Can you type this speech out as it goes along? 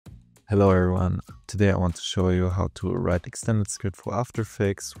Hello everyone, today I want to show you how to write extended script for After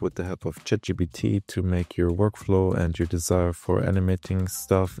Effects with the help of ChatGPT to make your workflow and your desire for animating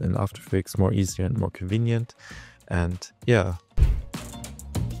stuff in After Effects more easier and more convenient. And yeah.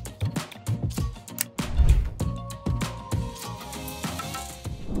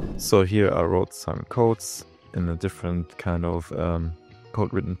 So here I wrote some codes in a different kind of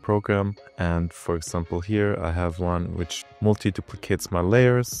code written program. And for example, here I have one which multi-duplicates my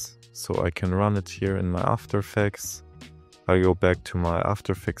layers. So I can run it here in my After Effects. I go back to my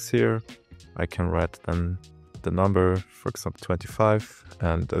After Effects here. I can write then the number, for example, 25.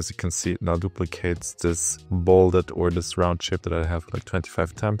 And as you can see, it now duplicates this bolded or this round shape that I have like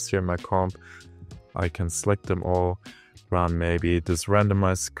 25 times here in my comp. I can select them all, run maybe this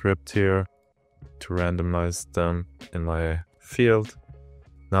randomize script here to randomize them in my field.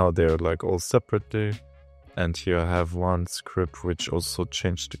 Now they're like all separately. And here I have one script which also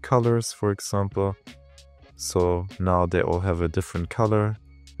changed the colors, for example. So now they all have a different color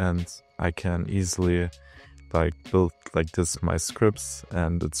and I can easily like build like this my scripts,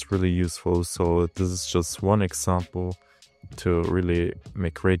 and it's really useful. So this is just one example to really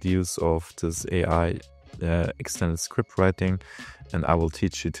make great use of this AI extended script writing. And I will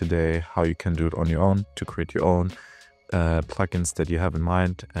teach you today how you can do it on your own to create your own plugins that you have in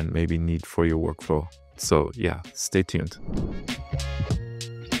mind and maybe need for your workflow. So yeah, stay tuned.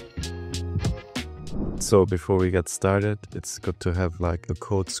 So before we get started, it's good to have like a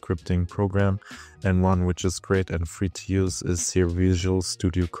code scripting program, and one which is great and free to use is here Visual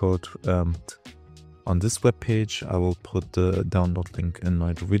Studio Code. On this web page, I will put the download link in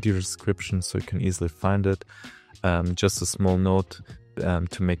my video description so you can easily find it. Just a small note.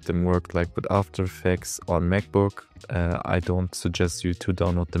 To make them work like with After Effects on MacBook, I don't suggest you to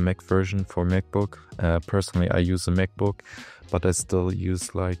download the Mac version for MacBook. Personally, I use a MacBook, but I still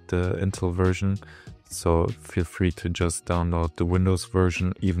use like the Intel version. So feel free to just download the Windows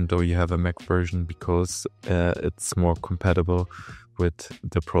version, even though you have a Mac version, because it's more compatible with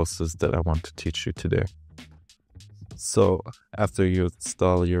the process that I want to teach you today. So after you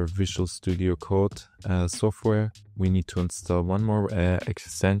install your Visual Studio Code software, we need to install one more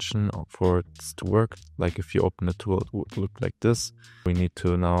extension for this to work. Like if you open a tool, it would look like this. We need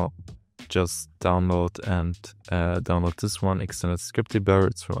to now just download this one, Extended Script Debugger.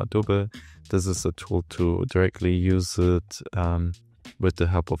 It's from Adobe. This is a tool to directly use it with the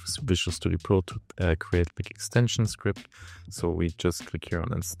help of Visual Studio Pro to create like extension script. So we just click here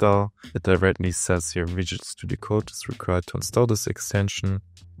on install. It directly says here Visual Studio Code is required to install this extension.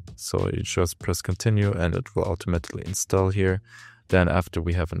 So you just press continue and it will automatically install here. Then after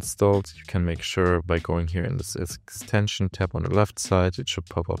we have installed, you can make sure by going here in this extension tab on the left side, it should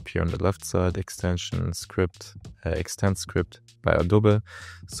pop up here on the left side, extension script, extend script by Adobe.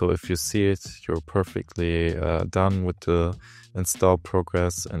 So if you see it, you're perfectly done with the install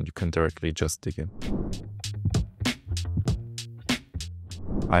progress and you can directly just dig in.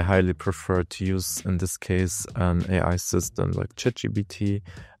 I highly prefer to use, in this case, an AI system like ChatGPT.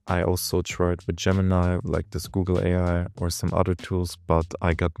 I also tried with Gemini, like this Google AI or some other tools, but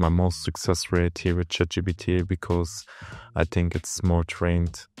I got my most success rate here with ChatGPT because I think it's more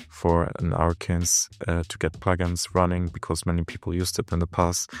trained for, in our case, to get plugins running, because many people used it in the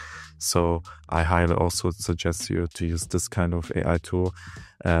past. So I highly also suggest you to use this kind of AI tool.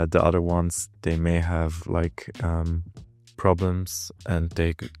 The other ones, they may have like problems and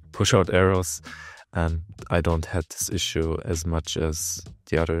they push out errors. And I don't have this issue as much as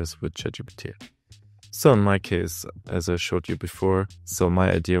the others with ChatGPT. So in my case, as I showed you before, so my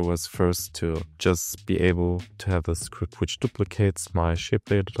idea was first to just be able to have a script which duplicates my shape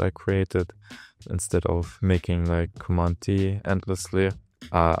layer that I created instead of making like Command D endlessly.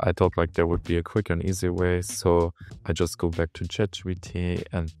 I thought like there would be a quick and easy way. So I just go back to ChatGPT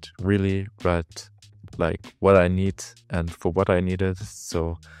and really write like what I need and for what I needed.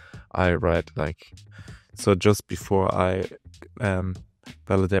 So I write like, so just before I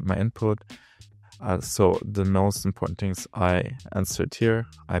validate my input, so the most important things I answered here.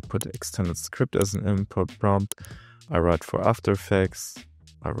 I put extended script as an input prompt. I write for After Effects.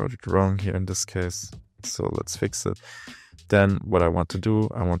 I wrote it wrong here in this case, so let's fix it. Then what I want to do,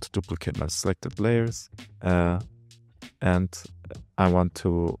 I want to duplicate my selected layers, and I want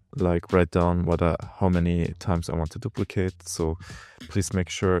to like write down how many times I want to duplicate. So please make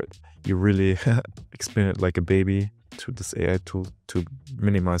sure you really explain it like a baby to this AI tool to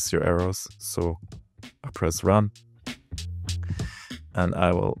minimize your errors. So I press run and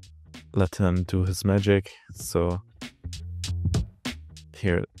I will let him do his magic. So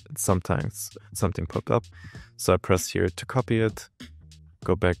here sometimes something popped up. So I press here to copy it.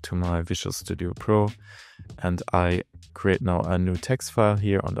 go back to my Visual Studio Pro, and I create now a new text file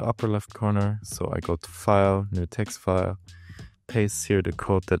here on the upper left corner. So I go to File, New Text File, paste here the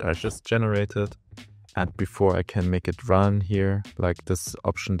code that I just generated. And before I can make it run here, like this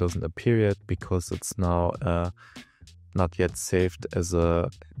option doesn't appear yet because it's now not yet saved as a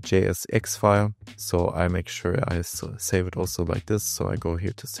JSX file. So I make sure I save it also like this. So I go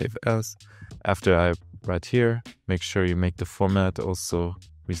here to Save As. After I write here, make sure you make the format also.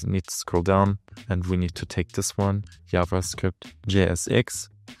 We need to scroll down and we need to take this one, JavaScript JSX.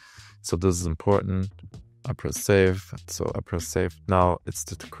 So this is important. I press save. So I press save. Now it's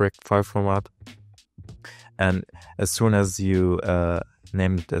the correct file format. And as soon as you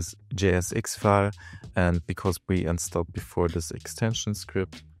name it as JSX file, and because we installed before this extension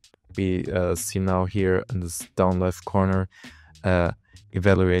script, we see now here in this down left corner,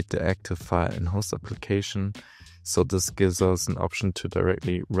 evaluate the active file in host application. So this gives us an option to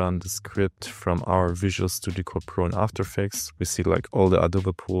directly run the script from our Visual Studio Code Pro and After Effects. We see like all the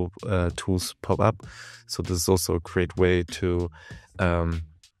Adobe tools pop up. So this is also a great way to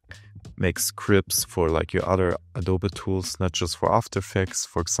make scripts for like your other Adobe tools, not just for After Effects.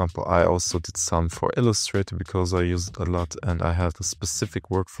 For example, I also did some for Illustrator because I use it a lot and I have a specific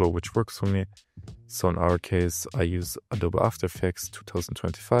workflow which works for me. So in our case, I use Adobe After Effects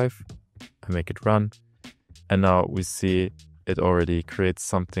 2025. I make it run. And now we see it already creates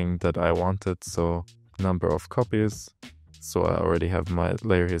something that I wanted. So number of copies. So I already have my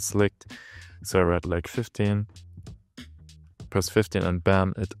layer here selected. So I write like 15. Press 15 and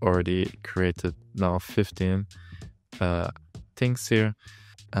bam, it already created now 15 things here.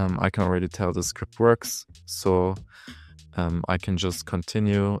 I can already tell the script works. So I can just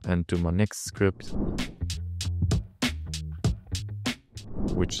continue and do my next script,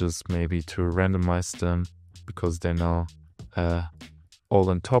 which is maybe to randomize them because they're now all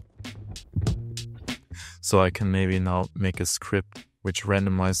on top. So I can maybe now make a script which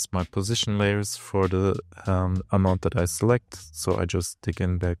randomizes my position layers for the amount that I select. So I just dig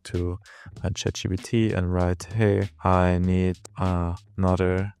in back to ChatGPT and write, hey, I need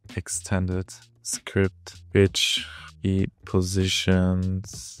another extended script which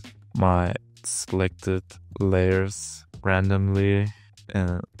positions my selected layers randomly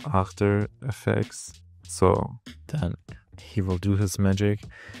in After Effects. So then he will do his magic.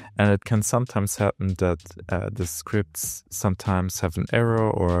 And it can sometimes happen that the scripts sometimes have an error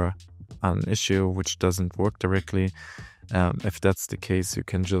or an issue which doesn't work directly. If that's the case, you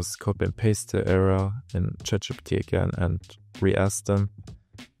can just copy and paste the error in ChatGPT again and re-ask them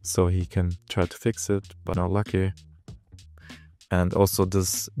so he can try to fix it, but not lucky. And also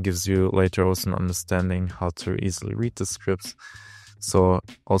this gives you later also an understanding how to easily read the scripts. So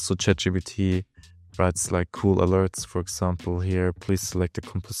also ChatGPT writes like cool alerts. For example, here, please select a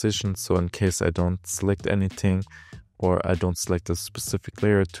composition. So in case I don't select anything or I don't select a specific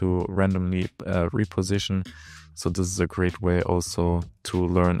layer to randomly reposition. So this is a great way also to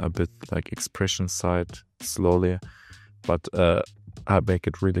learn a bit like expression side slowly. But I make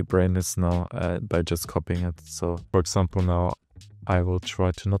it really brainless now by just copying it. So for example, now I will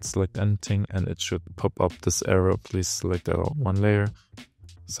try to not select anything and it should pop up this arrow. Please select one layer.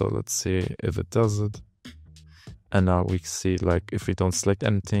 So let's see if it does it. And now we see like if we don't select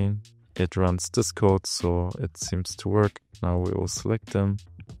anything, it runs this code. So it seems to work. Now we will select them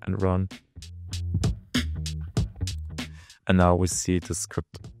and run. And now we see the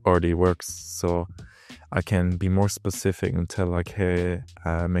script already works. So I can be more specific and tell like, hey,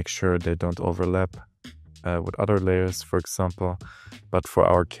 make sure they don't overlap with other layers, for example. But for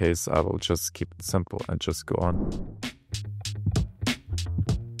our case, I will just keep it simple and just go on.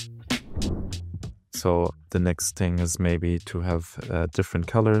 So the next thing is maybe to have different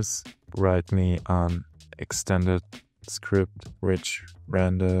colors. Write me an extended script which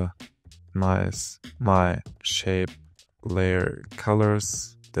randomize my shape layer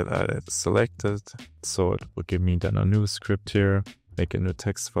colors that I selected. So it will give me then a new script here, make a new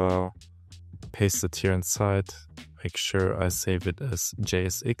text file, paste it here inside, make sure I save it as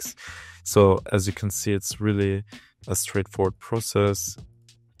JSX. So as you can see, it's really a straightforward process.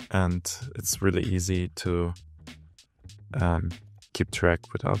 And it's really easy to keep track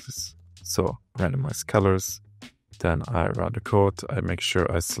without this. So randomize colors. Then I run the code. I make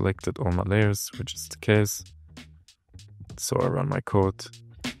sure I selected all my layers, which is the case. So I run my code.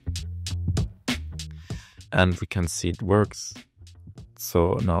 And we can see it works.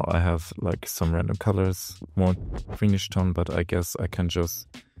 So now I have like some random colors, more greenish tone, but I guess I can just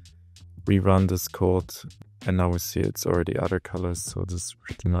rerun this code. And now we see it's already other colors, so this is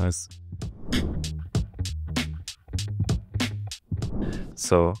pretty nice.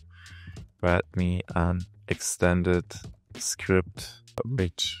 So write me an extended script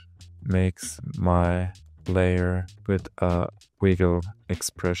which makes my layer with a wiggle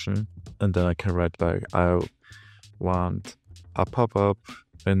expression, and then I can write like, I want a pop-up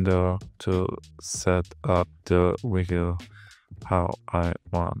window to set up the wiggle how I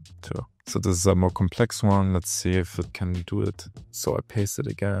want to. So this is a more complex one. Let's see if it can do it. So I paste it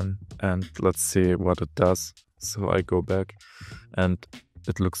again and let's see what it does. So I go back and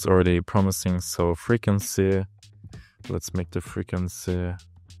it looks already promising. So frequency, let's make the frequency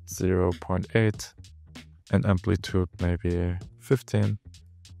 0.8 and amplitude maybe 15.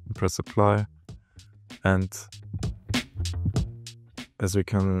 Press apply, and as we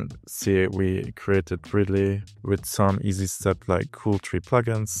can see, we created really with some easy step like cool 3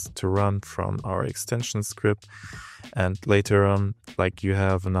 plugins to run from our extension script. And later on, like you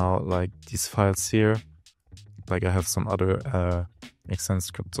have now like these files here, like I have some other extension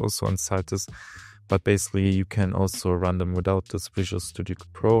scripts also inside this, but basically you can also run them without this Visual Studio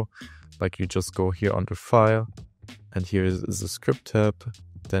Pro. Like you just go here under file and here is the script tab.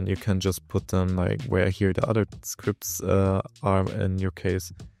 Then you can just put them like where here the other scripts are in your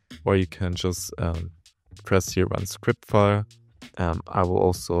case, or you can just press here run script file. I will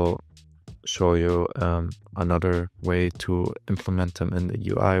also show you another way to implement them in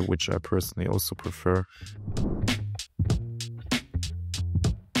the UI, which I personally also prefer.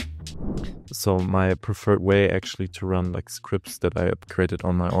 So my preferred way actually to run like scripts that I have created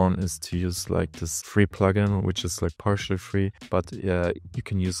on my own is to use like this free plugin, which is like partially free, but you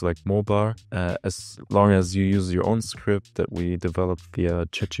can use like Mobar. As long as you use your own script that we developed via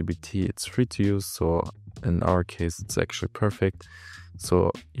ChatGPT, it's free to use. So in our case, it's actually perfect.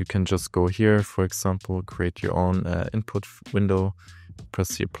 So you can just go here, for example, create your own input window,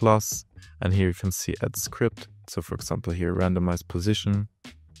 press here plus, and here you can see add script. So for example, here randomize position.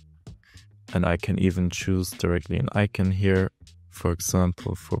 And I can even choose directly an icon here. For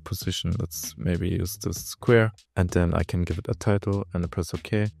example, for position, let's maybe use this square. And then I can give it a title and I press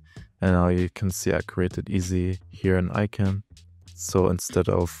OK. And now you can see I created easy here an icon. So instead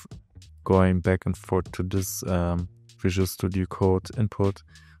of going back and forth to this Visual Studio Code input,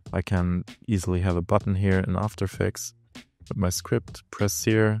 I can easily have a button here in After Effects with my script, press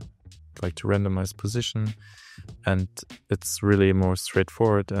here, like to randomize position. And it's really more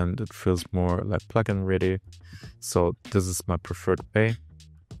straightforward and it feels more like plugin ready. So this is my preferred way.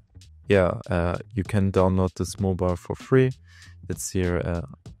 Yeah, you can download this Mobar for free. It's here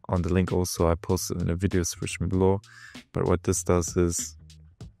on the link also. I posted in the video description below. But what this does is,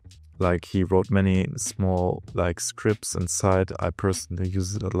 like, he wrote many small like scripts inside. I personally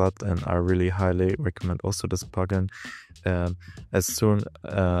use it a lot and I really highly recommend also this plugin. As soon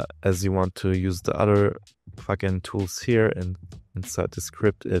as you want to use the other plugin tools here and inside the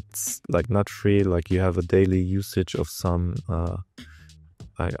script, it's like not free. Like you have a daily usage of some,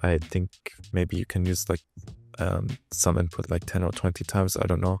 I think maybe you can use like some input like 10 or 20 times, I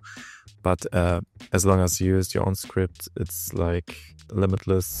don't know. But as long as you use your own script, it's like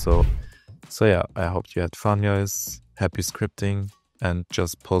limitless. So yeah, I hope you had fun, guys. Happy scripting, and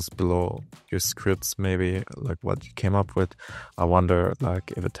just post below your scripts, maybe like what you came up with. I wonder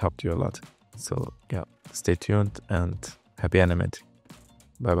like if it helped you a lot. So yeah, stay tuned and happy animating.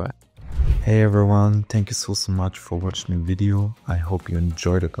 Bye bye. Hey everyone, thank you so much for watching the video. I hope you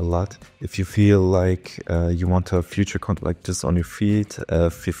enjoyed it a lot. If you feel like you want to have future content like this on your feed,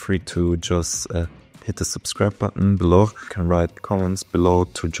 feel free to just hit the subscribe button below. You can write comments below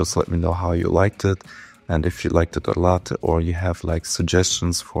to just let me know how you liked it. And if you liked it a lot, or you have like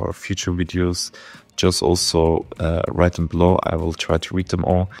suggestions for future videos, just also write them below. I will try to read them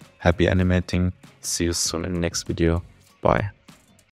all. Happy animating. See you soon in the next video. Bye.